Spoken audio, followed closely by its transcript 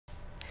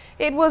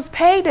It was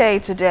payday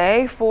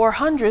today for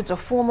hundreds of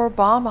former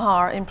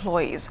Baha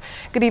employees.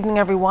 Good evening,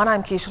 everyone.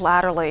 I'm Keisha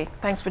Latterly.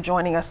 Thanks for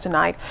joining us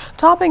tonight.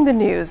 Topping the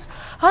news,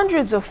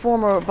 hundreds of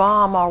former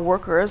Baha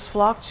workers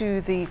flocked to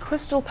the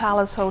Crystal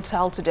Palace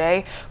Hotel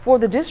today for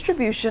the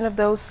distribution of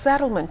those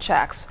settlement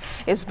checks.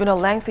 It's been a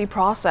lengthy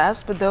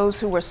process, but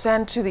those who were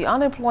sent to the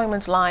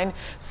unemployment line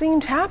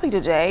seemed happy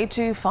today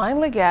to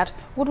finally get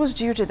what was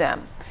due to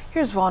them.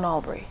 Here's Vaughn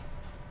Albury.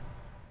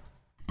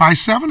 By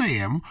 7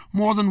 a.m.,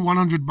 more than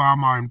 100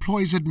 Baha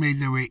employees had made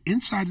their way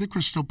inside the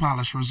Crystal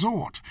Palace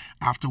Resort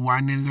after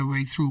winding their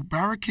way through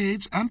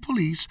barricades and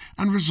police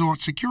and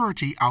resort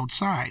security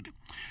outside.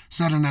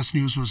 ZNS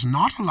News was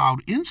not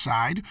allowed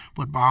inside,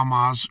 but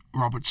Baha's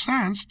Robert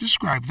Sands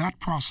described that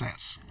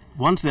process.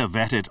 Once they're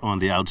vetted on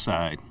the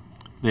outside,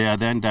 they are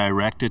then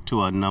directed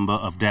to a number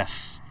of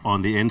desks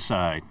on the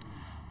inside,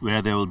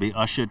 where they will be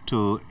ushered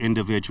to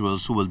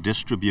individuals who will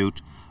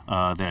distribute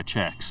their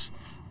checks.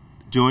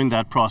 During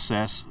that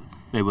process,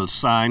 they will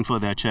sign for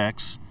their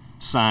checks,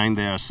 sign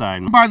their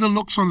assignment. By the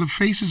looks on the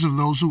faces of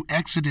those who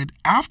exited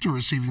after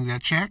receiving their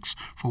checks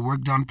for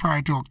work done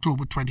prior to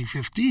October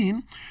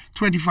 2015,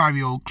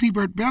 25-year-old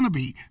Clebert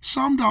Benaby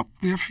summed up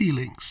their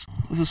feelings.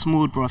 It was a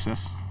smooth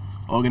process,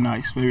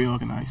 organized, very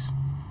organized.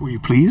 Were you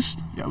pleased?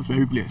 Yeah, I was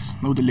very pleased.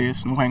 No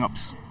delays, no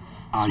hang-ups.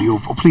 Are you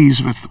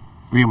pleased with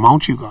the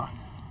amount you got?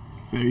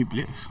 Very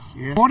pleased.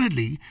 Yeah.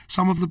 Reportedly,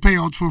 some of the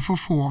payouts were for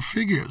 4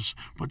 figures,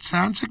 but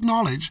Sands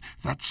acknowledged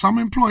that some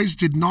employees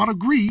did not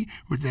agree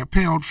with their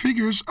payout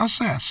figures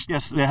assessed.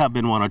 Yes, there have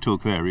been 1 or 2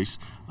 queries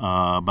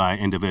by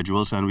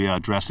individuals, and we are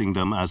addressing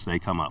them as they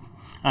come up.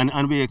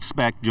 And we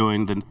expect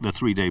during the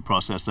 3-day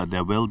process that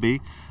there will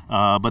be,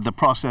 but the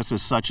process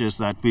is such as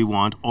that we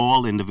want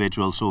all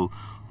individuals who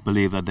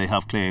believe that they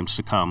have claims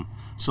to come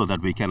so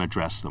that we can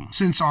address them.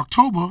 Since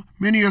October,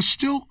 many are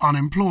still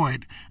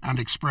unemployed and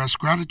express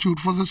gratitude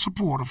for the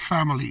support of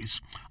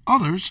families.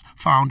 Others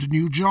found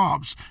new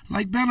jobs,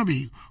 like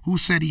Benaby, who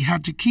said he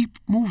had to keep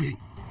moving.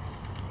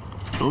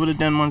 Over the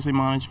 10 months I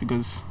managed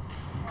because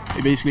I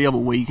basically have a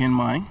weekend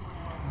mind.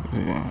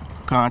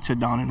 Can't sit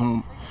down at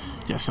home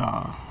just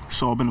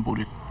sobbing about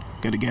it.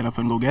 Got to get up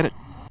and go get it.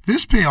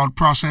 This payout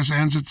process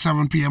ends at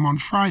 7 p.m. on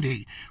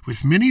Friday,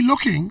 with many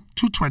looking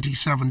to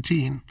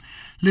 2017.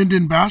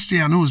 Lyndon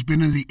Bastian, who has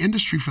been in the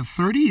industry for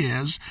 30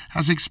 years,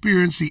 has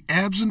experienced the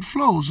ebbs and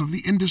flows of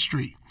the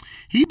industry.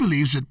 He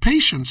believes that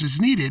patience is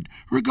needed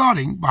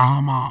regarding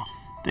Baha.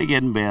 They're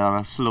getting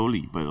better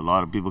slowly, but a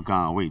lot of people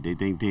can't wait. They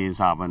think things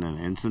happen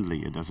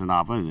instantly. It doesn't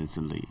happen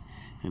instantly.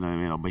 You know what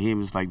I mean?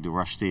 Bohemians like to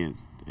rush things.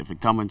 If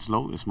it comes in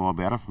slow, it's more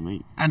better for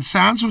me. And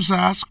Sands was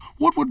asked,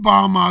 what would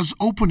Baha's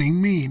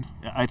opening mean?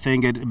 I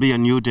think it'd be a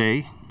new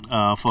day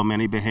for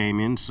many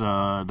Bahamians.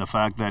 The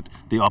fact that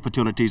the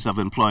opportunities of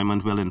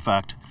employment will in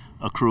fact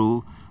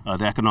accrue,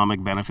 the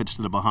economic benefits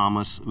to the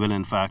Bahamas will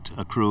in fact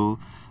accrue,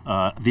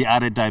 the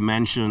added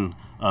dimension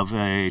of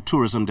a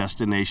tourism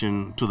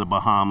destination to the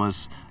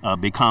Bahamas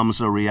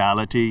becomes a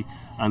reality,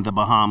 and the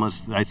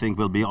Bahamas, I think,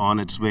 will be on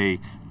its way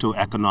to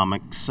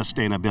economic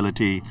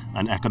sustainability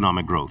and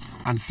economic growth.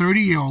 And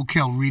 30-year-old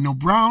Kelrino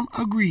Brown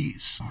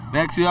agrees.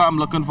 Next year, I'm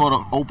looking for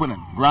the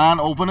opening, grand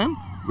opening,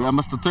 where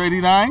Mr.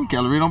 39,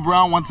 Kelrino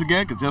Brown, once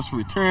again, could just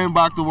return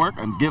back to work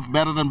and give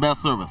better than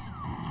best service.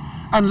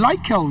 And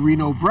like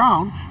Kelrino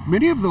Brown,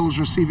 many of those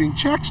receiving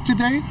checks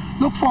today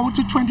look forward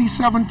to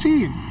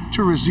 2017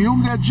 to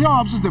resume their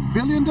jobs at the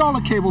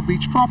billion-dollar Cable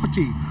Beach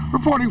property.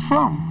 Reporting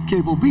from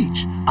Cable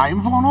Beach,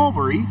 I'm Vaughn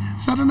Albury,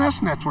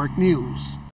 ZNS Network News.